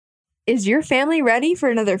Is your family ready for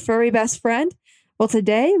another furry best friend? Well,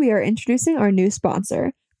 today we are introducing our new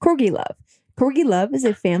sponsor, Corgi Love. Corgi Love is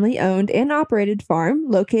a family-owned and operated farm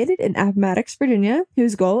located in Appomattox, Virginia,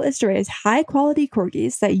 whose goal is to raise high-quality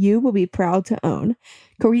corgis that you will be proud to own.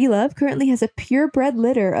 Corgi Love currently has a purebred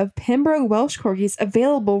litter of Pembroke Welsh corgis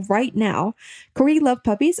available right now. Corgi Love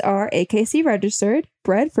puppies are AKC registered,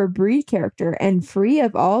 bred for breed character, and free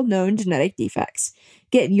of all known genetic defects.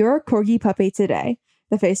 Get your corgi puppy today.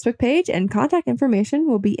 The Facebook page and contact information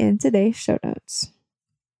will be in today's show notes.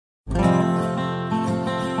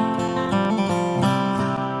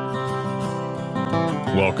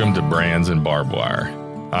 Welcome to Brands and Barbed Wire.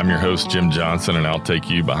 I'm your host, Jim Johnson, and I'll take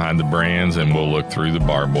you behind the brands and we'll look through the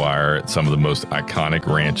barbed wire at some of the most iconic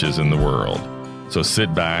ranches in the world. So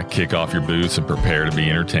sit back, kick off your boots, and prepare to be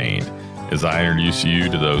entertained as I introduce you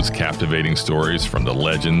to those captivating stories from the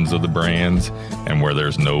legends of the brands and where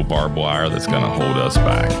there's no barbed wire that's going to hold us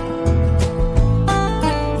back.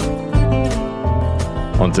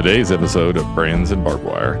 On today's episode of Brands and Barbed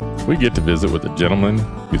Wire, we get to visit with a gentleman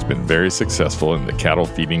who's been very successful in the cattle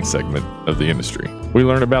feeding segment of the industry. We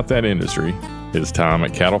learn about that industry, his time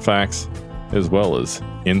at CattleFax, as well as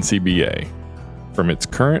NCBA, from its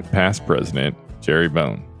current past president, Jerry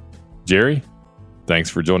Bohn. Jerry,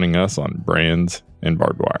 thanks for joining us on Brands and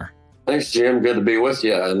Barbed Wire. Thanks, Jim. Good to be with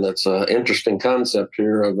you. And it's an interesting concept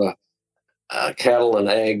here of a cattle and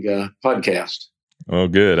ag podcast. Oh,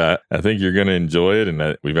 good. I think you're going to enjoy it,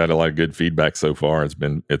 and we've had a lot of good feedback so far. It's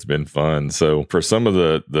been fun. So for some of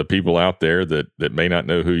the people out there that may not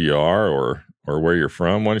know who you are or where you're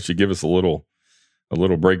from, why don't you give us a little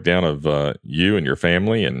breakdown of you and your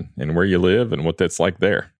family and where you live and what that's like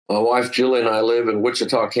there? My wife Julie and I live in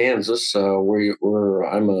Wichita, Kansas.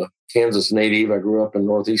 I'm a Kansas native. I grew up in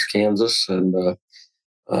Northeast Kansas and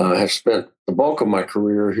have spent the bulk of my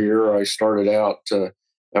career here. I started out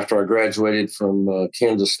after I graduated from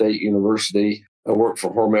Kansas State University. I worked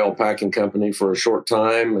for Hormel Packing Company for a short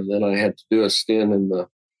time, and then I had to do a stint in the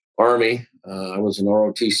Army. I was an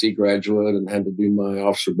ROTC graduate and had to do my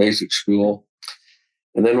officer basic school.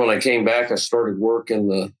 And then when I came back, I started work in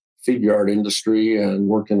the feed yard industry and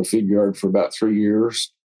worked in a feed yard for about 3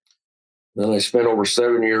 years. Then I spent over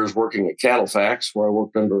 7 years working at CattleFax, where I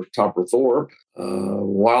worked under Topper Thorpe.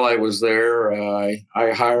 While I was there, I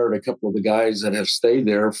hired a couple of the guys that have stayed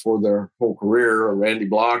there for their whole career. Randy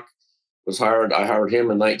Block was hired. I hired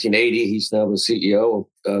him in 1980. He's now the CEO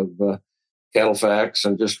of CattleFax,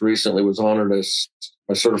 and just recently was honored as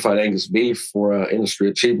a certified Angus beef for an Industry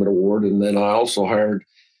Achievement Award. And then I also hired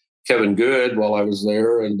Kevin Good while I was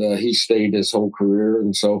there, and he stayed his whole career.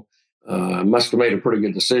 And so I must have made a pretty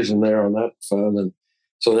good decision there on that fund. And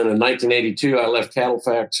so then in 1982, I left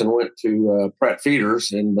CattleFax and went to Pratt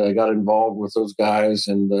Feeders and got involved with those guys.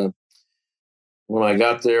 And when I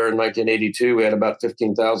got there in 1982, we had about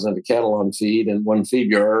 15,000 of cattle on feed in one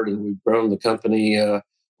feed yard, and we've grown the company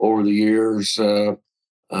over the years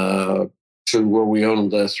to where we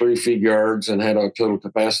owned 3 feed yards and had a total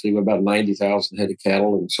capacity of about 90,000 head of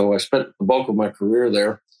cattle. And so I spent the bulk of my career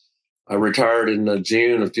there. I retired in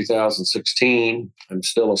June of 2016. I'm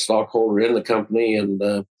still a stockholder in the company,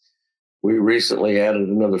 and we recently added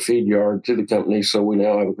another feed yard to the company. So we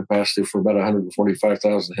now have a capacity for about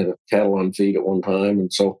 145,000 head of cattle on feed at one time.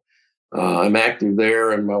 And so I'm active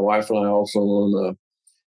there, and my wife and I also own a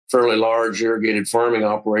fairly large irrigated farming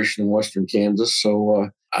operation in western Kansas. So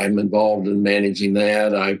I'm involved in managing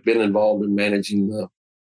that. I've been involved in managing the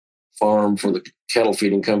farm for the cattle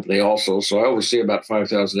feeding company also. So I oversee about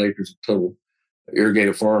 5,000 acres of total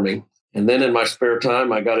irrigated farming. And then in my spare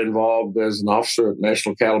time, I got involved as an officer at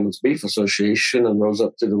National Cattlemen's Beef Association and rose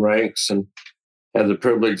up through the ranks and had the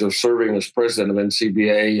privilege of serving as president of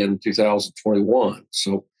NCBA in 2021.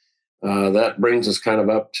 So that brings us kind of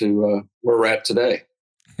up to where we're at today.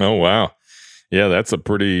 Oh, wow. Yeah, that's a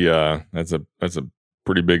pretty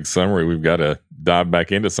pretty big summary. We've got to dive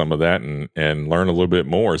back into some of that and learn a little bit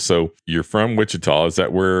more. So you're from Wichita. Is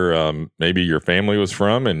that where maybe your family was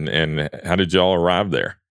from? And how did y'all arrive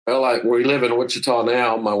there? Well, we live in Wichita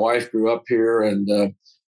now. My wife grew up here. And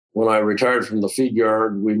when I retired from the feed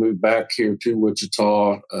yard, we moved back here to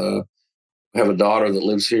Wichita. I have a daughter that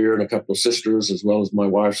lives here and a couple of sisters, as well as my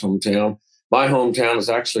wife's hometown. My hometown is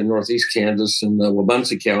actually Northeast Kansas in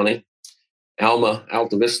Wabunsee County,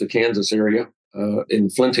 Alta Vista, Kansas area. In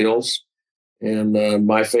Flint Hills, and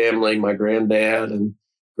my family, my granddad and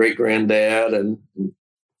great granddad and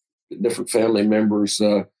different family members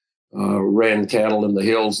ran cattle in the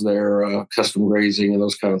hills there, custom grazing and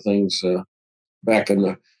those kind of things back in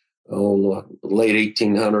the late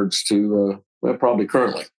 1800s to probably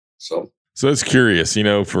currently. So it's curious,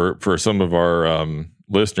 for some of our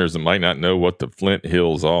listeners that might not know what the Flint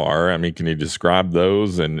Hills are, I mean, can you describe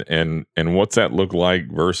those and what's that look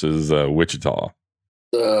like versus Wichita?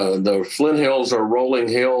 The Flint Hills are rolling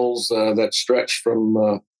hills that stretch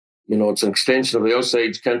from, it's an extension of the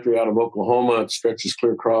Osage country out of Oklahoma. It stretches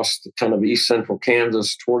clear across the kind of east central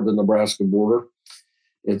Kansas toward the Nebraska border.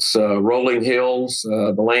 It's rolling hills.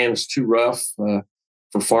 The land's too rough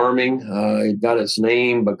for farming. It got its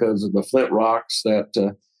name because of the flint rocks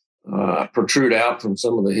that protrude out from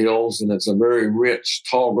some of the hills, and it's a very rich,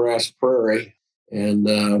 tall grass prairie,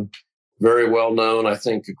 and very well known, I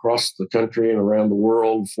think, across the country and around the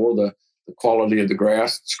world for the quality of the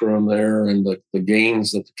grass that's grown there and the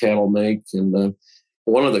gains that the cattle make. And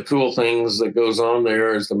one of the cool things that goes on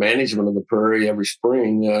there is the management of the prairie. Every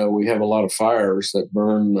spring, we have a lot of fires that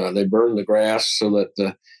burn. They burn the grass so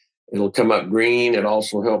that it'll come up green. It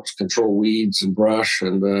also helps control weeds and brush,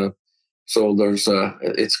 and so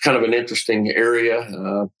it's kind of an interesting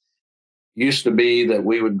area. Used to be that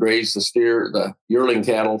we would graze the yearling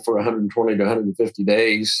cattle for 120 to 150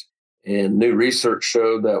 days. And new research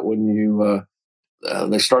showed that when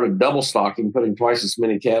they started double stocking, putting twice as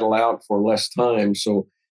many cattle out for less time. So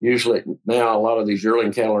usually now a lot of these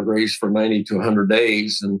yearling cattle are grazed for 90 to 100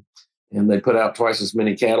 days, and they put out twice as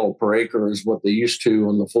many cattle per acre as what they used to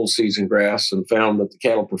on the full season grass, and found that the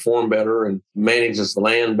cattle perform better and manages the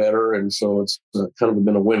land better. And so it's kind of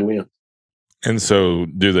been a win-win. And so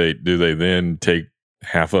do they then take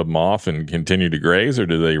half of them off and continue to graze, or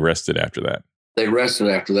do they rest it after that? They rest it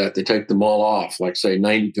after that. They take them all off, like say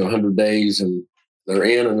 90 to 100 days, and they're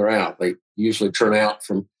in and they're out. They usually turn out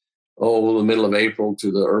from the middle of April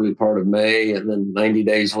to the early part of May, and then 90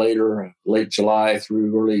 days later, late July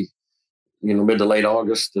through early, mid to late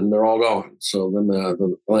August, and they're all gone. So then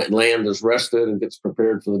the land is rested and gets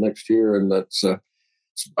prepared for the next year, and that's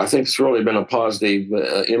I think it's really been a positive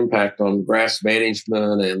impact on grass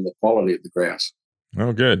management and the quality of the grass.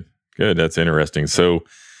 Oh, good. That's interesting. So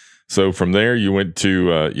from there you went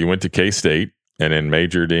to K-State and then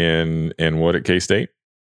majored in what at K-State?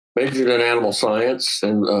 Majored in animal science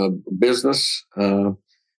and business.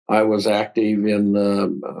 I was active in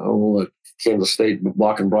the Kansas State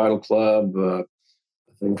Block and Bridle Club.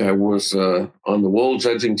 I think I was on the wool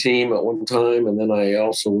judging team at one time, and then I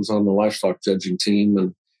also was on the livestock judging team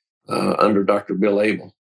and under Dr. Bill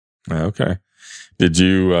Abel. Okay. Did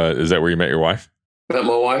you? Is that where you met your wife? Met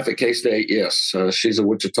my wife at K-State. Yes, she's a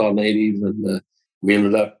Wichita native, and we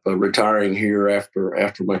ended up retiring here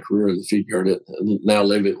after my career in the feed yard, and now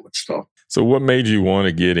live in Wichita. So, what made you want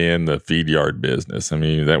to get in the feed yard business? I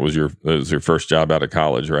mean, that was your first job out of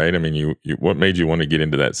college, right? I mean, you what made you want to get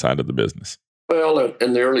into that side of the business? Well,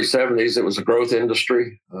 in the early 70s, it was a growth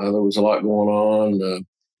industry. There was a lot going on.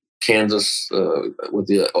 Kansas, with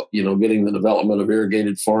the getting the development of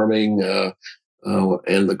irrigated farming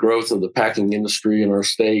and the growth of the packing industry in our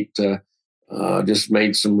state, just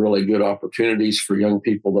made some really good opportunities for young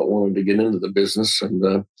people that wanted to get into the business.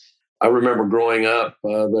 And I remember growing up,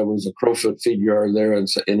 there was a crowfoot feed yard there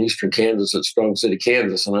in eastern Kansas at Strong City,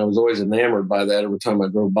 Kansas, and I was always enamored by that every time I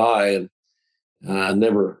drove by. And I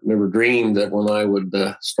never dreamed that when I would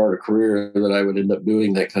start a career that I would end up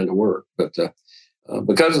doing that kind of work. But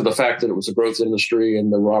because of the fact that it was a growth industry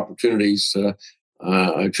and there were opportunities,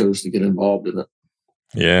 I chose to get involved in it.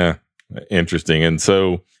 Yeah, interesting. And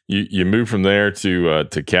so you moved from there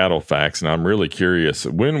to Cattle Facts, and I'm really curious,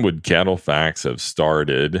 when would Cattle Facts have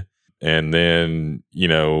started? And then,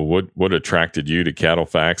 what attracted you to Cattle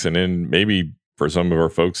Facts? And then maybe for some of our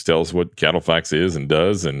folks, tell us what Cattle Facts is and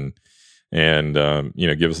does, and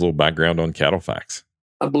give us a little background on Cattle Facts.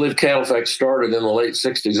 I believe Cattle Facts started in the late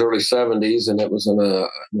 60s, early 70s, and it was an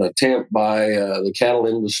attempt by the cattle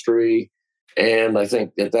industry. And I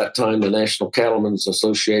think at that time, the National Cattlemen's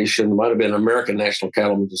Association, might have been American National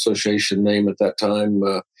Cattlemen's Association name at that time,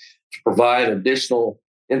 to provide additional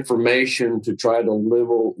information to try to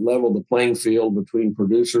level the playing field between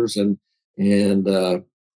producers and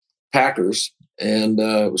packers. And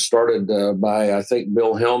it was started by, I think,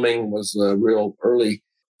 Bill Helming was the real early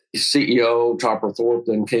CEO. Topper Thorpe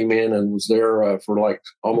then came in and was there for like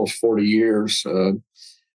almost 40 years.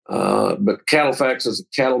 But Cattle Facts is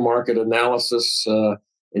a cattle market analysis and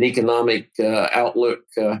economic outlook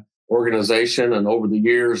organization. And over the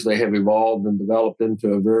years, they have evolved and developed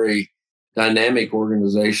into a very dynamic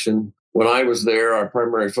organization. When I was there, our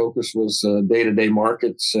primary focus was day-to-day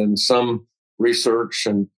markets and some research.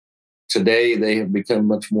 And today, they have become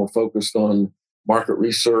much more focused on market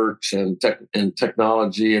research and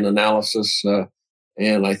technology and analysis.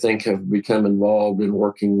 And I think have become involved in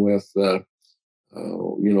working with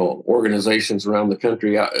organizations around the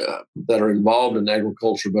country that are involved in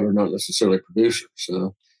agriculture but are not necessarily producers.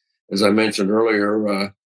 As I mentioned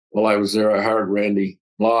earlier, while I was there, I hired Randy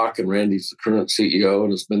Block, and Randy's the current CEO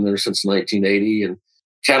and has been there since 1980. And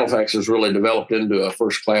Cattlefax has really developed into a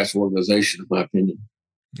first-class organization, in my opinion.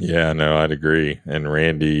 Yeah, no, I'd agree. And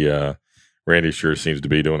Randy sure seems to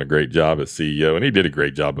be doing a great job as CEO, and he did a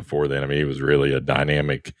great job before then. I mean, he was really a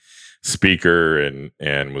dynamic speaker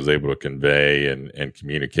and was able to convey and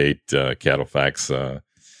communicate Cattlefax,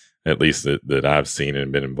 at least that I've seen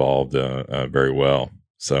and been involved very well.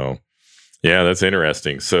 So, yeah, that's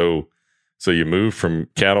interesting. So you moved from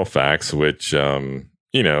Cattlefax, which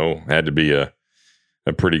had to be a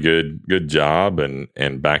pretty good job,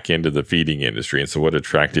 and back into the feeding industry. And so what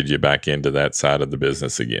attracted you back into that side of the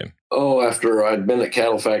business again? Oh, after I'd been at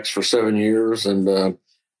Cattlefax for 7 years and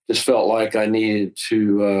just felt like I needed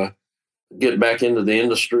to get back into the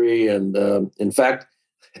industry. And in fact,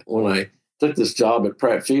 when I took this job at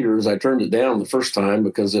Pratt Feeders, I turned it down the first time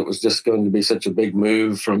because it was just going to be such a big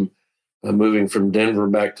move from moving from Denver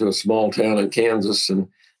back to a small town in Kansas. And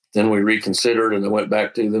then we reconsidered and I went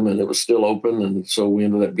back to them and it was still open. And so we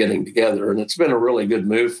ended up getting together, and it's been a really good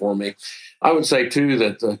move for me. I would say too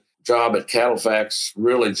that the job at Cattlefax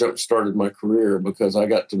really jump-started my career because I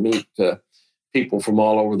got to meet people from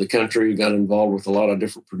all over the country, got involved with a lot of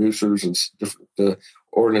different producers and different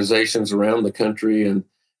organizations around the country. And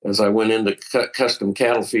as I went into custom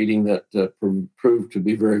cattle feeding, that proved to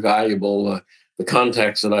be very valuable. The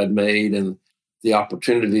contacts that I'd made and the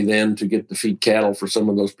opportunity then to get to feed cattle for some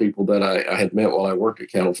of those people that I had met while I worked at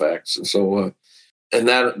Cattlefax. And so, and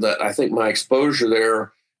that I think my exposure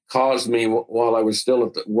there caused me, while I was still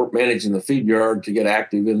at the work managing the feed yard, to get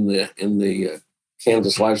active in the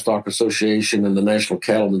Kansas Livestock Association and the National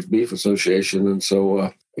Cattlemen's Beef Association. And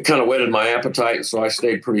so it kind of whetted my appetite. So I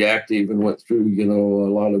stayed pretty active and went through, a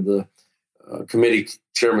lot of the committee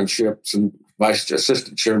chairmanships and vice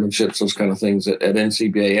assistant chairmanships, those kind of things at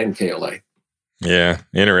NCBA and KLA. Yeah,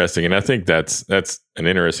 interesting. And I think that's an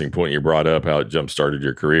interesting point you brought up, how it jump-started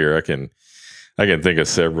your career. I can think of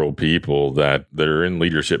several people that are in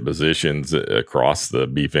leadership positions across the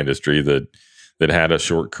beef industry that had a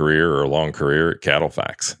short career or a long career at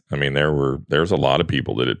Cattlefax. I mean, there's a lot of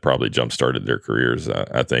people that had probably jump-started their careers,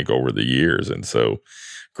 I think, over the years. And so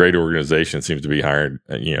great organization seems to be hired,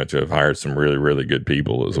 to have hired some really, really good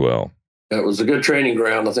people as well. It was a good training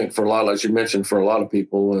ground, I think, for a lot, as you mentioned, for a lot of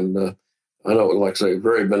people. And I know it was, like I say,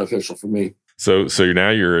 very beneficial for me. So now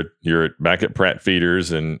you're back at Pratt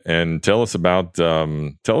Feeders, and tell us about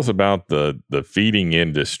the feeding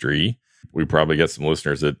industry. We probably got some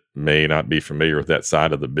listeners that may not be familiar with that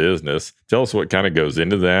side of the business. Tell us what kind of goes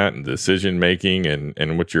into that and decision making,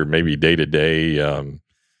 and what your maybe day-to-day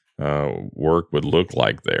work would look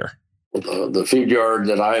like there. The feed yard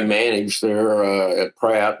that I managed there at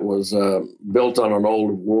Pratt was built on an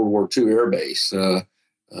old World War II air base.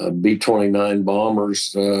 B-29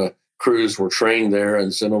 bombers crews were trained there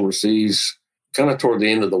and sent overseas kind of toward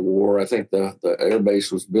the end of the war. I think the air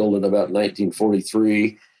base was built in about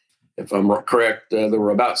 1943. If I'm correct, there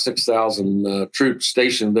were about 6,000 troops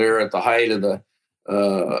stationed there at the height of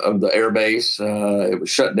the air base. It was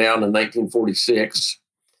shut down in 1946.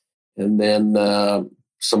 And then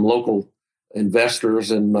some local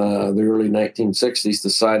investors in the early 1960s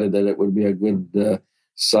decided that it would be a good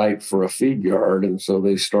site for a feed yard. And so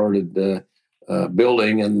they started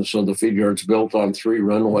building. And so the feed yard's built on 3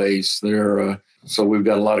 runways there. So we've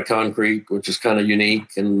got a lot of concrete, which is kind of unique.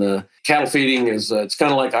 And cattle feeding is, it's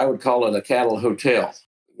kind of like, I would call it a cattle hotel.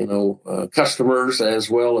 Customers as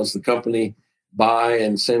well as the company buy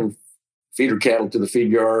and send feeder cattle to the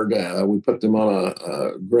feed yard. We put them on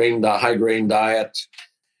a high grain diet.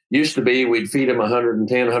 Used to be we'd feed them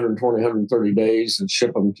 110, 120, 130 days and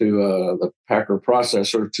ship them to the packer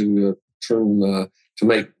processor to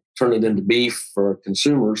turn it into beef for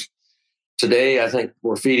consumers. Today, I think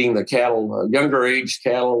we're feeding the cattle, younger aged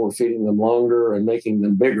cattle, we're feeding them longer and making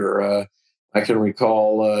them bigger. I can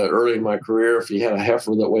recall early in my career, if you had a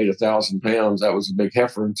heifer that weighed 1,000 pounds, that was a big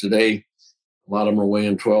heifer. And today, a lot of them are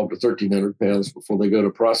weighing 1,200 to 1,300 pounds before they go to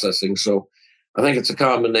processing. So I think it's a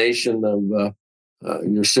combination of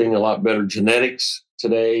you're seeing a lot better genetics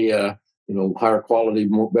today, higher quality,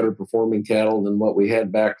 better performing cattle than what we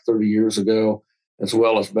had back 30 years ago, as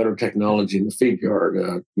well as better technology in the feed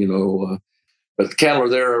yard. But the cattle are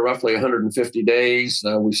there roughly 150 days.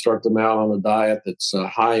 We start them out on a diet that's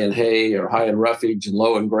high in hay or high in roughage and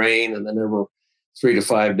low in grain. And then every 3 to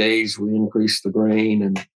 5 days, we increase the grain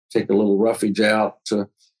and take a little roughage out.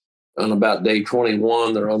 On about day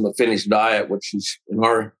 21, they're on the finished diet, which is, in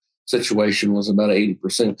our situation was about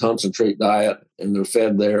 80% concentrate diet, and they're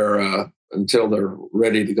fed there until they're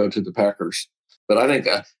ready to go to the packers. But I think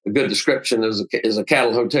a good description is a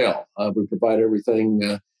cattle hotel. We provide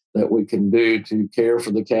everything that we can do to care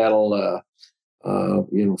for the cattle,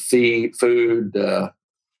 feed, food,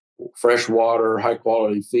 fresh water, high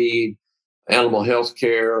quality feed, animal health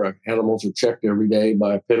care. Animals are checked every day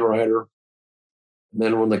by a pen rider. And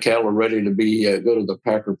then when the cattle are ready to be go to the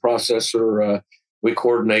packer processor, we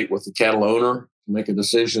coordinate with the cattle owner to make a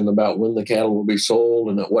decision about when the cattle will be sold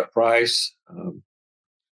and at what price.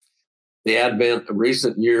 The advent of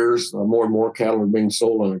recent years, more and more cattle are being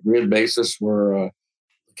sold on a grid basis where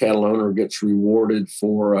the cattle owner gets rewarded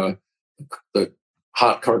for the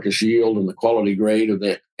hot carcass yield and the quality grade of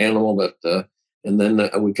the animal and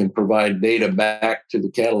then we can provide data back to the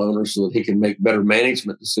cattle owner so that he can make better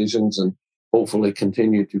management decisions and hopefully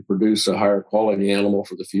continue to produce a higher quality animal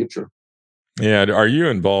for the future. Yeah. Are you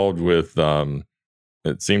involved with,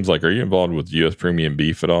 it seems like, are you involved with U.S. Premium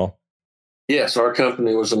Beef at all? Yes, our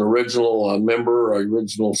company was an original member,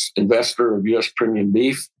 original investor of U.S. Premium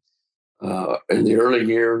Beef. In the early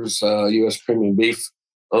years, U.S. Premium Beef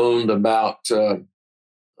owned about 40%,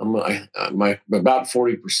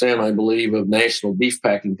 I believe, of National Beef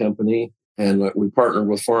Packing Company. And we partnered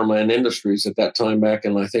with Farmland Industries at that time back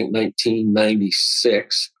in, I think,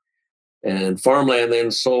 1996. And Farmland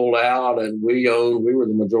then sold out, and we were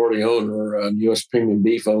the majority owner. U.S. Premium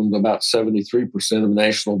Beef owned about 73% of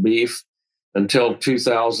National Beef until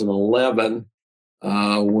 2011,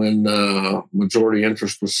 when majority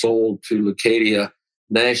interest was sold to Leucadia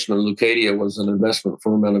National. Leucadia was an investment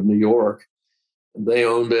firm out of New York. They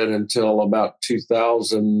owned it until about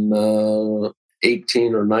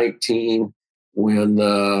 2018 or 19, when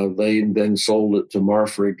they then sold it to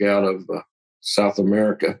Marfrig out of South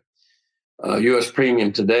America. U.S.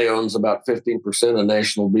 Premium today owns about 15% of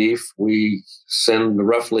National Beef. We send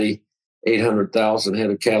roughly 800,000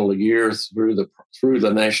 head of cattle a year through the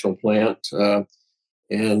national plant.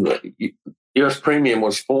 And U.S. Premium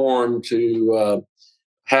was formed to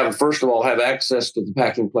have access to the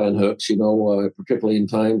packing plant hooks, particularly in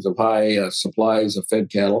times of high supplies of fed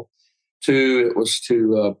cattle. Two, it was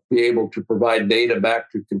to be able to provide data back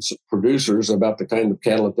to producers about the kind of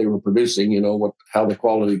cattle that they were producing, how the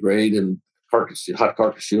quality grade and hot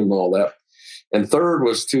carcass yield and all that. And third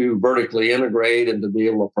was to vertically integrate and to be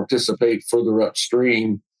able to participate further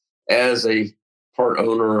upstream as a part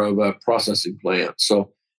owner of a processing plant.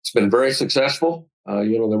 So it's been very successful.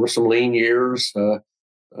 There were some lean years. I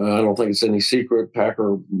don't think it's any secret.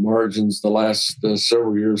 Packer margins the last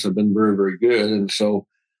several years have been very, very good. And so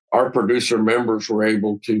our producer members were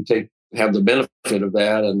able to have the benefit of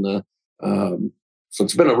that. And so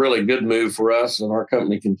it's been a really good move for us. And our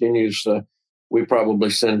company continues. We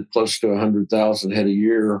probably send close to 100,000 head a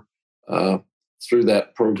year through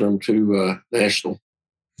that program to national.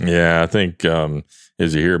 Yeah, I think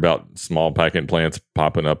as you hear about small packing plants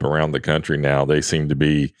popping up around the country now, they seem to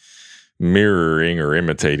be mirroring or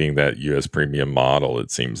imitating that U.S. Premium model,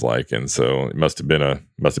 it seems like. And so it must have been a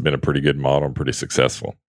pretty good model and pretty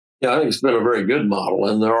successful. Yeah, I think it's been a very good model,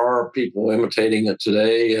 and there are people imitating it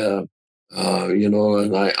today. And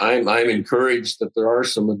I'm encouraged that there are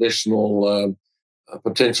some additional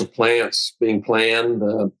potential plants being planned.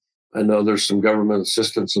 I know there's some government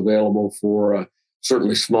assistance available for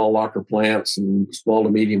certainly small locker plants and small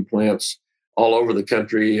to medium plants all over the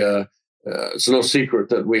country. It's no secret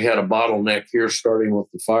that we had a bottleneck here, starting with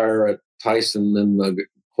the fire at Tyson in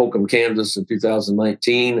Holcomb, Kansas in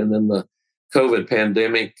 2019, and then the COVID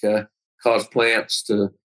pandemic caused plants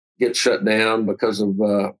to get shut down because of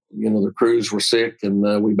the crews were sick,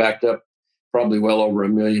 and we backed up probably well over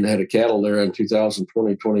 1 million head of cattle there in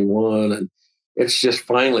 2020-21, and it's just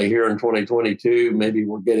finally here in 2022. Maybe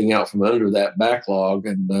we're getting out from under that backlog,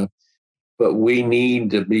 but we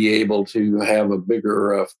need to be able to have a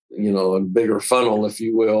bigger funnel, if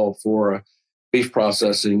you will, for beef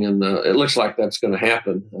processing, and it looks like that's going to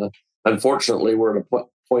happen. Unfortunately, we're at a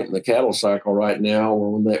point in the cattle cycle right now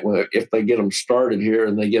where if they get them started here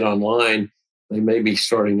and they get online, they may be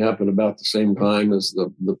starting up at about the same time as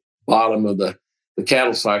the bottom of the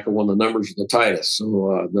cattle cycle when the numbers are the tightest.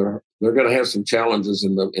 So they're going to have some challenges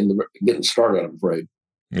in the getting started, I'm afraid.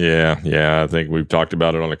 Yeah. I think we've talked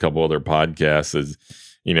about it on a couple other podcasts. Is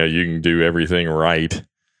you can do everything right,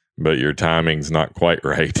 but your timing's not quite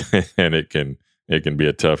right, and it can be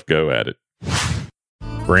a tough go at it.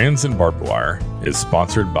 Brands and Barbed Wire is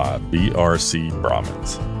sponsored by BRC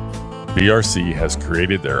Brahmins. BRC has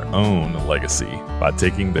created their own legacy by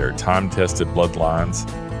taking their time-tested bloodlines,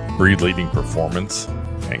 breed-leading performance,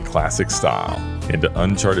 and classic style into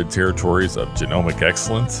uncharted territories of genomic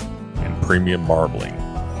excellence and premium marbling,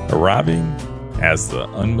 arriving as the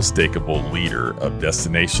unmistakable leader of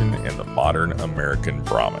destination in the modern American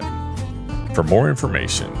Brahmin. For more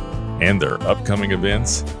information and their upcoming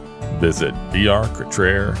events, visit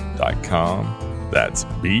brcutrer.com. That's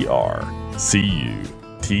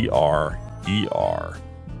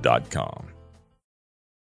brcutrer.com.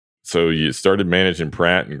 So you started managing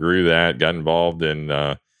Pratt and grew that, got involved in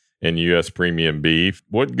U.S. premium beef.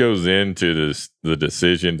 What goes into the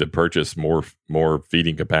decision to purchase more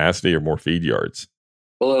feeding capacity or more feed yards?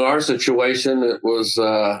 Well, in our situation, it was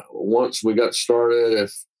once we got started,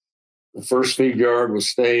 if the first feed yard was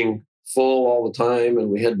staying full all the time and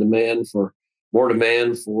we had more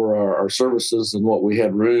demand for our services than what we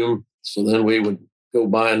had room, so then we would go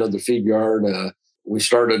buy another feed yard. We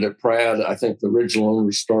started at Pratt. I think the original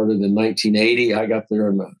owners started in 1980. I got there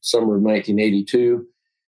in the summer of 1982.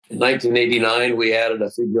 In 1989, we added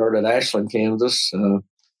a feed yard at Ashland, Kansas,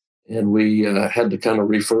 and we had to kind of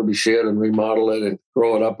refurbish it and remodel it and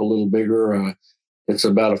grow it up a little bigger. It's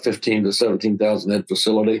about a 15 to 17,000 head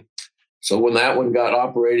facility. So when that one got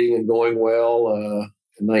operating and going well,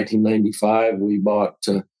 in 1995, we bought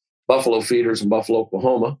Buffalo Feeders in Buffalo,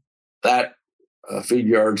 Oklahoma. That feed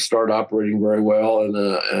yard started operating very well,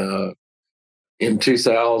 and in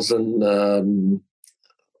 2000,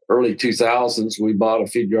 early 2000s, we bought a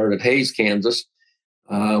feed yard at Hays, Kansas.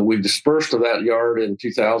 We dispersed to that yard in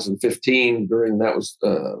 2015. That was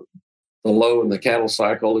the low in the cattle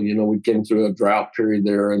cycle. You know, we came through a drought period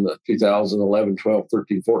there in the 2011, 12,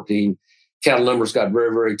 13, 14. Cattle numbers got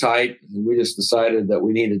very, very tight, and we just decided that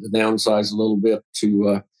we needed to downsize a little bit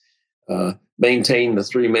to maintain the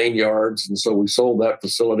three main yards. And so we sold that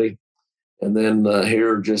facility. And then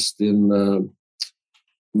here just in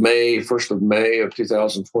 1st of May of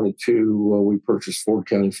 2022, we purchased Ford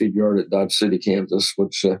County Feed Yard at Dodge City, Kansas,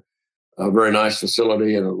 which a very nice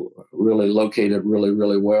facility and really located really,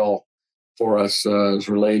 really well for us is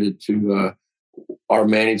related to our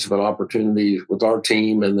management opportunities with our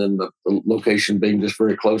team, and then the location being just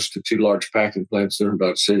very close to two large packing plants there in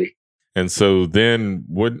Dodge City. And so then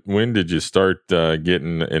when did you start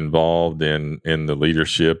getting involved in the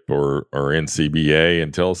leadership or NCBA?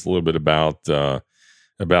 And tell us a little bit about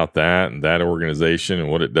that and that organization and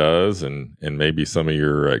what it does, and maybe some of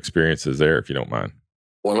your experiences there, if you don't mind.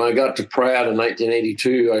 When I got to Pratt in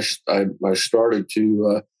 1982, I started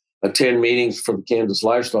to attend meetings for the Kansas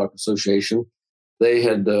Livestock Association. They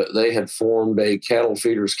had formed a cattle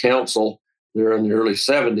feeders council there in the early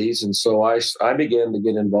 70s, and so I began to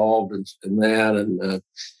get involved in that, and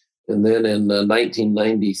then in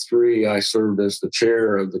 1993 I served as the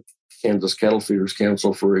chair of the Kansas Cattle Feeders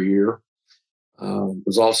Council for a year.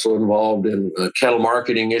 Was also involved in cattle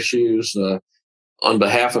marketing issues. On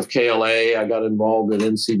behalf of KLA, I got involved in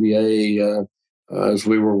NCBA as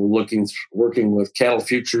we were working with cattle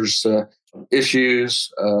futures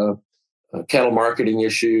issues, cattle marketing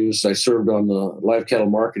issues. I served on the Live Cattle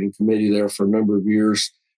Marketing Committee there for a number of years,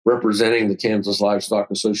 representing the Kansas Livestock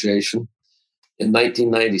Association. In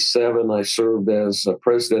 1997, I served as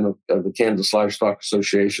president of the Kansas Livestock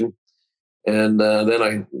Association. And then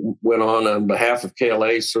I went on behalf of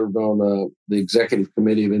KLA, served on the executive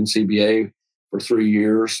committee of NCBA for 3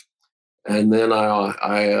 years. And then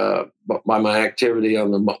by my activity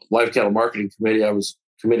on the Live Cattle Marketing Committee, I was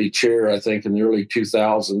committee chair, I think, in the early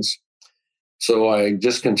 2000s. So I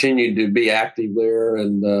just continued to be active there.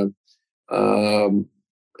 And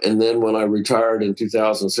then when I retired in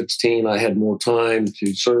 2016, I had more time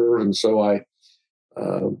to serve. And so I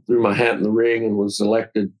threw my hat in the ring and was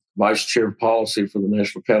elected vice chair of policy for the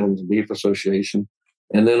National Cattle and Beef Association.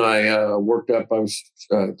 And then I worked up. I was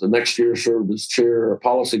the next year served as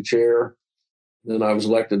policy chair. Then I was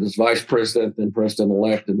elected as vice president, then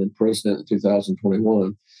president-elect, and then president in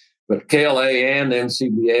 2021. But KLA and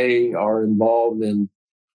NCBA are involved in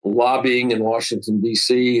lobbying in Washington,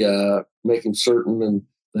 D.C., making certain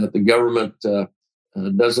that the government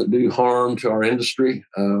doesn't do harm to our industry.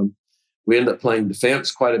 We end up playing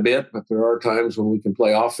defense quite a bit, but there are times when we can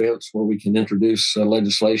play offense, where we can introduce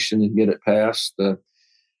legislation and get it passed.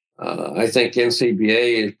 I think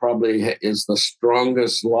NCBA is the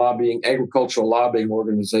strongest agricultural lobbying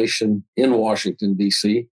organization in Washington,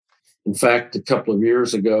 D.C. In fact, a couple of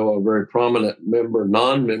years ago, a very prominent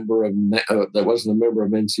non-member that wasn't a member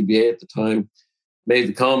of NCBA at the time, made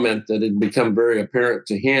the comment that it had become very apparent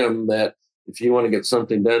to him that if you want to get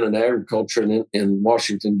something done in agriculture in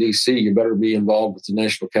Washington, D.C., you better be involved with the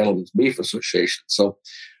National Cattle and Beef Association. So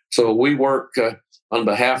we work on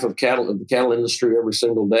behalf of the cattle industry every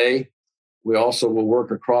single day. We also will work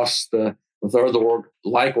across with with other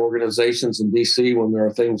like organizations in DC when there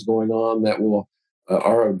are things going on that will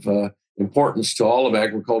are of importance to all of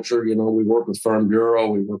agriculture. We work with Farm Bureau,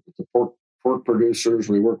 we work with the pork producers,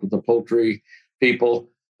 we work with the poultry people.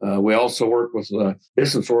 We also work with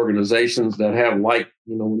business organizations that have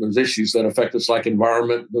when there's issues that affect us, like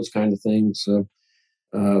environment, those kind of things.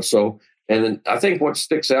 And then I think what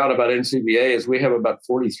sticks out about NCBA is we have about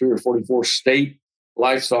 43 or 44 state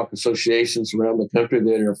livestock associations around the country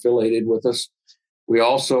that are affiliated with us. We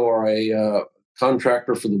also are a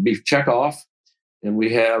contractor for the Beef Checkoff, and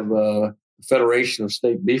we have a Federation of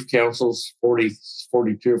State Beef Councils,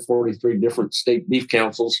 42 or 43 different state beef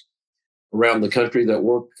councils around the country that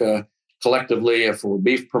work collectively for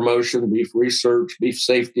beef promotion, beef research, beef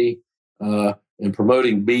safety, and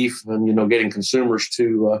promoting beef, and getting consumers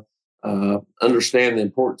to understand the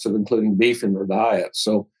importance of including beef in their diet.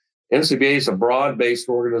 So NCBA is a broad-based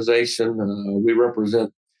organization. We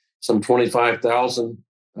represent some 25,000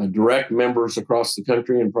 direct members across the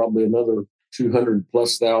country, and probably another 200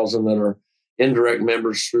 plus thousand that are indirect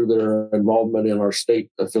members through their involvement in our state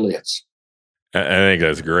affiliates. I think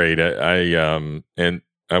that's great. And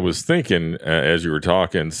I was thinking as you were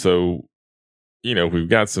talking, so we've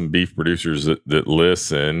got some beef producers that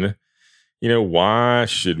listen. Why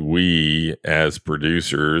should we as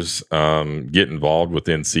producers get involved with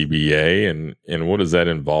NCBA, and what does that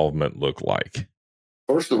involvement look like?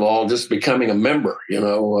 First of all, just becoming a member.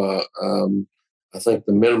 I think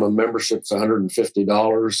the minimum membership's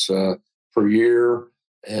 $150 per year,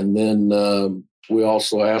 and then we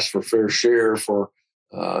also ask for fair share for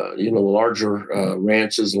the larger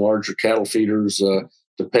ranches, the larger cattle feeders to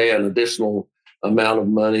pay an additional amount of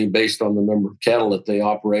money based on the number of cattle that they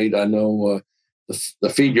operate. I know the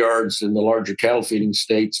feed yards in the larger cattle feeding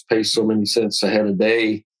states pay so many cents a head a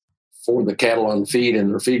day for the cattle on feed in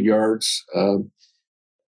their feed yards.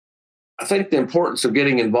 I think the importance of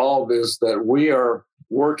getting involved is that we are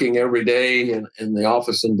working every day in the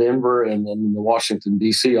office in Denver and in the Washington,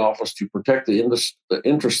 D.C. office to protect the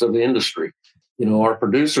interests of the industry. Our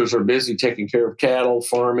producers are busy taking care of cattle,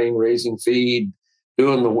 farming, raising feed,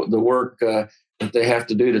 doing the work that they have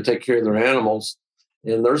to do to take care of their animals.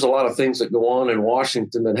 And there's a lot of things that go on in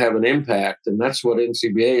Washington that have an impact. And that's what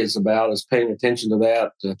NCBA is about, is paying attention to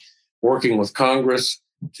that, working with Congress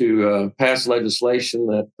to pass legislation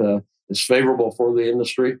that is favorable for the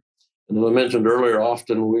industry. And as I mentioned earlier,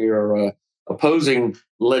 often we are opposing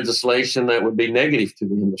legislation that would be negative to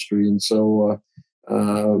the industry. And so,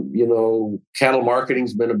 cattle marketing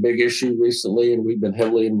has been a big issue recently, and we've been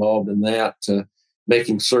heavily involved in that,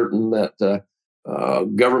 making certain that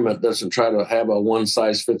government doesn't try to have a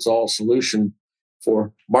one-size-fits-all solution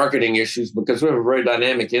for marketing issues, because we have a very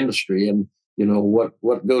dynamic industry. And,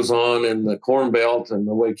 what goes on in the Corn Belt and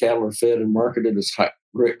the way cattle are fed and marketed is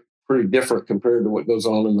pretty different compared to what goes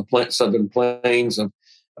on in the southern plains of,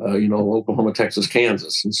 Oklahoma, Texas,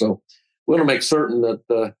 Kansas. And so we want to make certain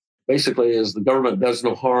that basically, as the government does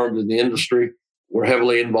no harm to the industry, we're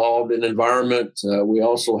heavily involved in environment. We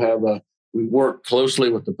also have we work closely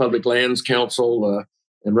with the Public Lands Council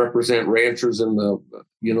and represent ranchers in the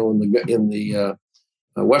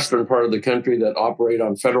western part of the country that operate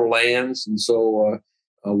on federal lands, and so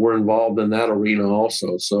we're involved in that arena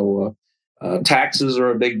also. So taxes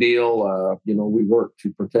are a big deal. We work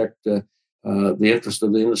to protect the interest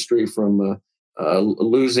of the industry from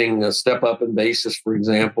losing a step up in basis, for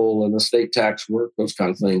example, and estate tax work, those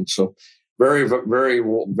kind of things. So very, very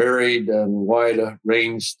varied and wide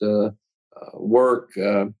ranged work.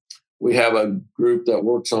 We have a group that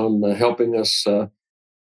works on helping us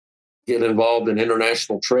get involved in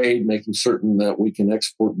international trade, making certain that we can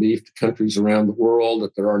export beef to countries around the world,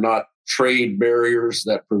 that there are not trade barriers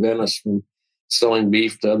that prevent us from selling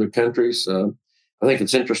beef to other countries. I think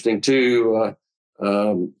it's interesting, too.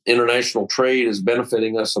 International trade is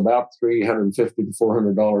benefiting us about $350 to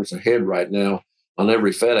 $400 a head right now on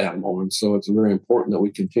every fed animal. And so it's very important that we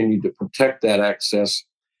continue to protect that access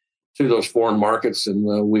to those foreign markets.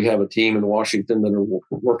 And we have a team in Washington that are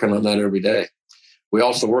working on that every day. We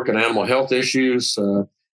also work on animal health issues.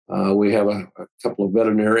 We have a couple of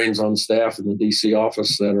veterinarians on staff in the DC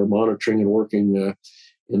office that are monitoring and working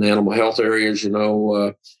in animal health areas.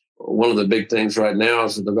 One of the big things right now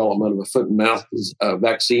is the development of a foot and mouth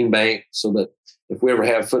vaccine bank, so that if we ever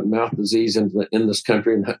have foot and mouth disease in this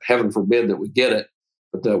country, and heaven forbid that we get it,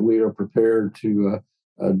 but that we are prepared to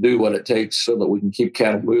do what it takes so that we can keep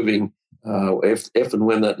cattle moving if and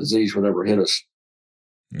when that disease would ever hit us.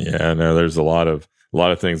 Yeah, no, there's a lot of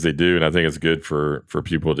things they do, and I think it's good for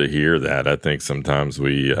people to hear that. I think sometimes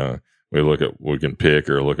we can pick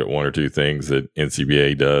or look at one or two things that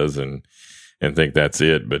NCBA does, and and think that's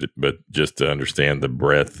it. But just to understand the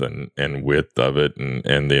breadth and width of it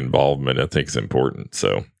and the involvement, I think is important.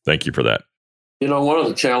 So thank you for that. One of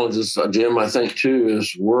the challenges, Jim, I think too,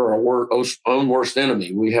 is we're our own worst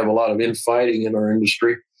enemy. We have a lot of infighting in our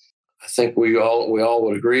industry. I think we all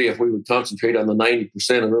would agree if we would concentrate on the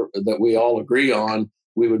 90% that we all agree on,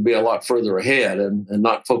 we would be a lot further ahead and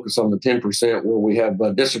not focus on the 10% where we have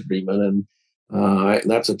disagreement. And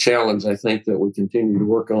that's a challenge I think that we continue to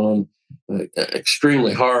work on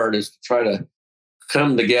extremely hard, is to try to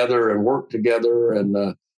come together and work together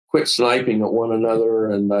and quit sniping at one another.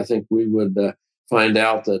 And I think we would find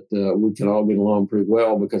out that we can all get along pretty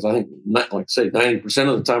well, because I think, like I say, 90%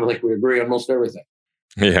 of the time, I think we agree on most everything.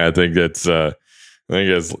 Yeah, I think that's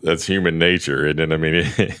human nature. And I mean,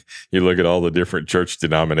 you look at all the different church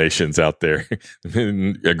denominations out there,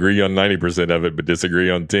 agree on 90% of it, but disagree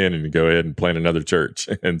on 10, and you go ahead and plant another church.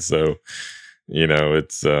 And so,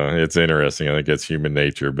 it's interesting. I think it's human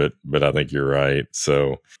nature, but I think you're right.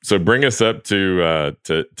 So bring us up to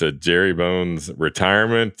Jerry Bohn's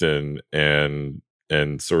retirement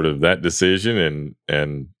and sort of that decision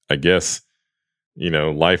and I guess,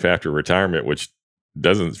 life after retirement, which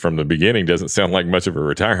from the beginning doesn't sound like much of a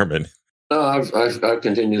retirement. No, I've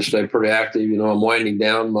continued to stay pretty active. I'm winding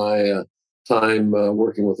down my time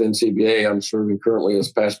working with NCBA. I'm serving currently as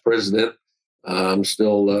past president. I'm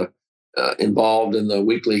still involved in the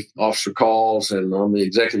weekly officer calls and on the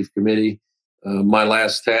executive committee. My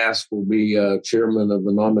last task will be chairman of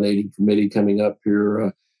the nominating committee coming up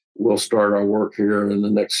here. We'll start our work here in the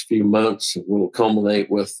next few months. We'll culminate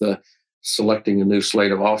with selecting a new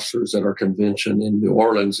slate of officers at our convention in New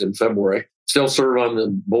Orleans in February. Still serve on the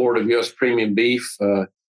board of U.S. Premium Beef,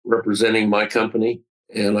 representing my company,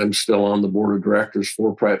 and I'm still on the board of directors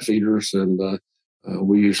for Pratt Feeders, and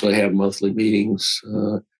we usually have monthly meetings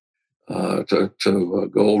to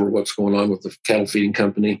go over what's going on with the cattle feeding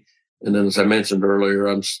company. And then, as I mentioned earlier,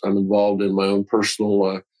 I'm involved in my own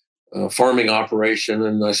personal farming operation,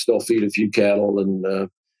 and I still feed a few cattle,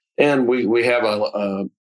 and we have a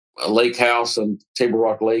lake house on Table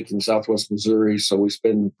Rock Lake in southwest Missouri. So we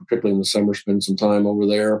particularly in the summer, spend some time over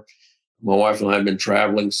there. My wife and I have been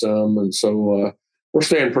traveling some, and so we're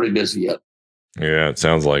staying pretty busy yet. Yeah, it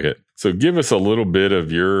sounds like it. So give us a little bit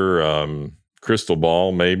of your crystal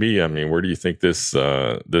ball, maybe. I mean, where do you think this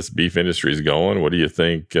beef industry is going? What do you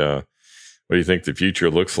think? What do you think the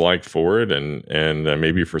future looks like for it? And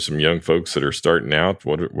maybe for some young folks that are starting out,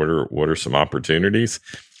 what are some opportunities?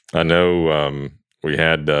 I know we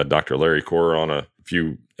had Dr. Larry Corr on a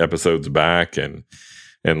few episodes back, and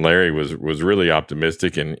Larry was really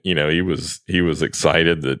optimistic, and he was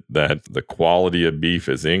excited that the quality of beef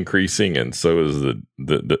is increasing, and so is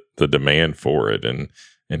the demand for it, and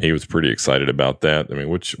he was pretty excited about that. I mean,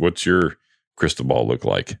 what's your crystal ball look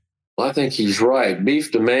like? Well, I think he's right.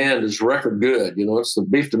 Beef demand is record good.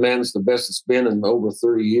 Beef demand is the best it's been in over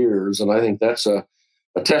 30 years, and I think that's a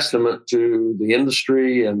testament to the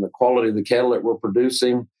industry and the quality of the cattle that we're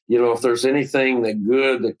producing. If there's anything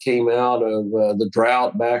that came out of the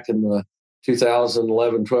drought back in the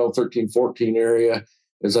 2011, 12, 13, 14 area,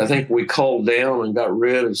 is I think we culled down and got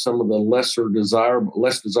rid of some of the less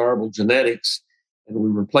desirable genetics, and we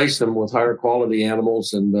replaced them with higher quality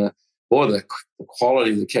animals. And the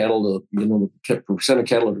quality of the cattle, the percent of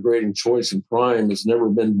cattle of degrading choice and prime has never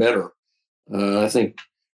been better. I think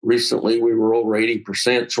recently we were over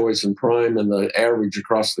 80% choice and prime in the average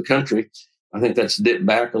across the country. I think that's dipped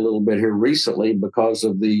back a little bit here recently because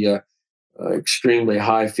of the extremely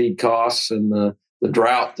high feed costs and the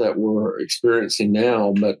drought that we're experiencing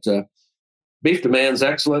now. But beef demand is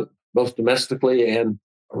excellent, both domestically and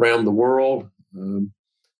around the world.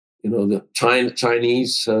 The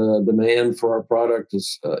Chinese demand for our product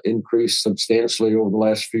has increased substantially over the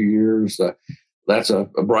last few years. That's a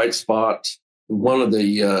bright spot. One of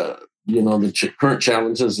the current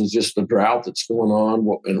challenges is just the drought that's going on,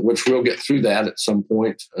 which we'll get through that at some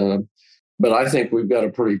point. But I think we've got a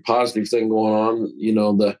pretty positive thing going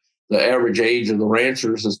on. The average age of the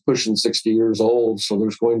ranchers is pushing 60 years old, so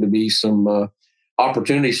there's going to be some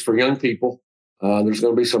opportunities for young people. There's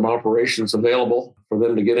going to be some operations available for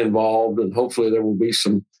them to get involved, and hopefully there will be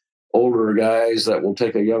some older guys that will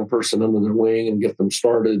take a young person under their wing and get them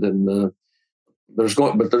started. And there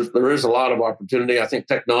is a lot of opportunity. I think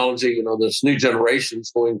technology, this new generation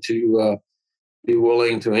is going to be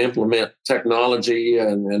willing to implement technology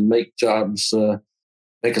and make jobs,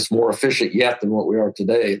 make us more efficient yet than what we are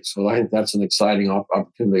today. So I think that's an exciting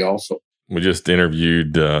opportunity also. We just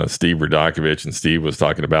interviewed Steve Radakovich, and Steve was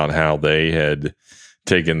talking about how they had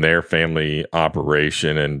taken their family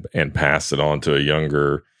operation and passed it on to a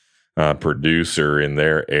younger producer in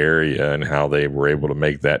their area and how they were able to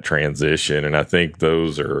make that transition. And I think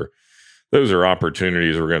those are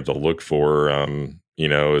opportunities we're going to have to look for,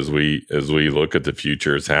 as we look at the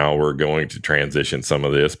future, is how we're going to transition some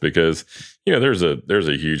of this, because, there's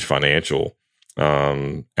a huge financial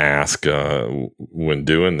ask when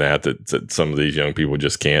doing that some of these young people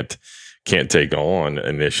just can't take on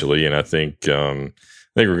initially. And I think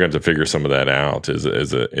we're going to have to figure some of that out as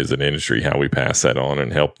an industry, how we pass that on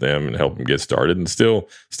and help them get started and still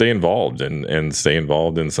stay involved and stay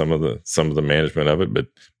involved in some of the management of it,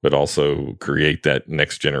 but also create that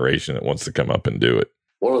next generation that wants to come up and do it.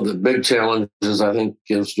 One of the big challenges, I think,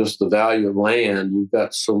 is just the value of land. You've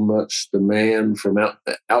got so much demand from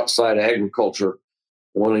outside agriculture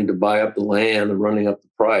wanting to buy up the land and running up the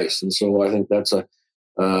price. And so I think that's a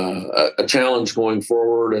challenge going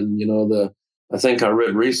forward. And, I think I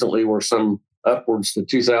read recently where some upwards to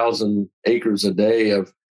 2,000 acres a day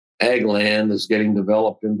of ag land is getting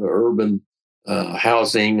developed into urban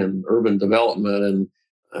housing and urban development. And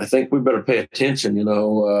I think we better pay attention.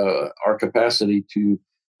 Our capacity to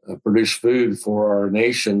produce food for our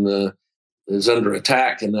nation is under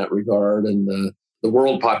attack in that regard. And the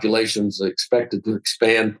world population is expected to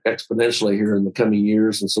expand exponentially here in the coming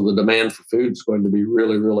years. And so the demand for food is going to be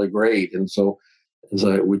really, really great. And so, as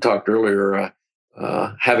we talked earlier,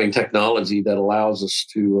 having technology that allows us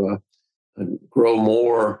to grow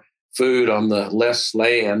more food on the less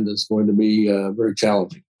land is going to be very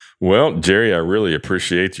challenging. Well, Jerry, I really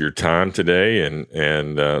appreciate your time today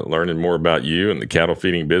and learning more about you and the cattle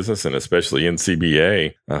feeding business, and especially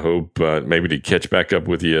NCBA. I hope maybe to catch back up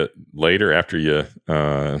with you later after you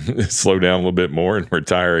slow down a little bit more and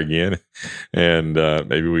retire again, and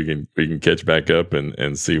maybe we can catch back up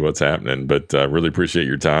and see what's happening. But I really appreciate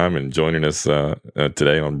your time and joining us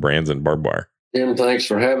today on Brands and Barbed Wire. Tim, thanks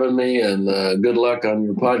for having me, and good luck on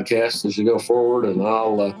your podcast as you go forward. And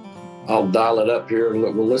I'll dial it up here and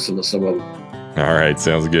we'll listen to some of them. All right.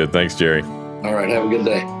 Sounds good. Thanks, Jerry. All right. Have a good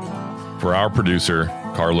day. For our producer,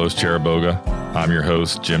 Carlos Charaboga, I'm your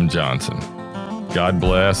host, Jim Johnson. God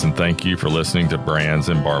bless and thank you for listening to Brands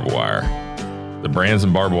and Barbed Wire. The Brands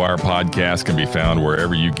and Barbed Wire podcast can be found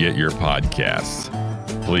wherever you get your podcasts.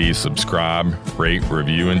 Please subscribe, rate,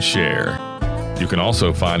 review, and share. You can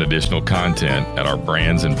also find additional content at our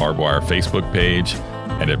Brands and Barbed Wire Facebook page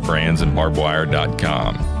and at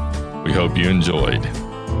brandsandbarbedwire.com. We hope you enjoyed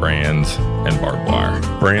Brands and Barbed Wire.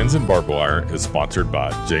 Brands and Barbed Wire is sponsored by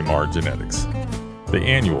J-Mar Genetics. The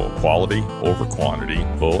annual Quality Over Quantity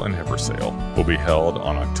Bull and Heifer Sale will be held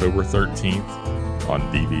on October 13th on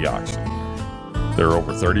DV Auction. There are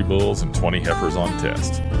over 30 bulls and 20 heifers on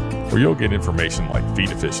test, where you'll get information like feed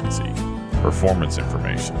efficiency, performance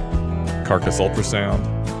information, carcass ultrasound,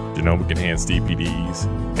 genomic enhanced DPDs,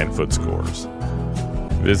 and foot scores.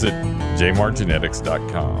 Visit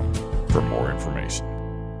jmargenetics.com for more information.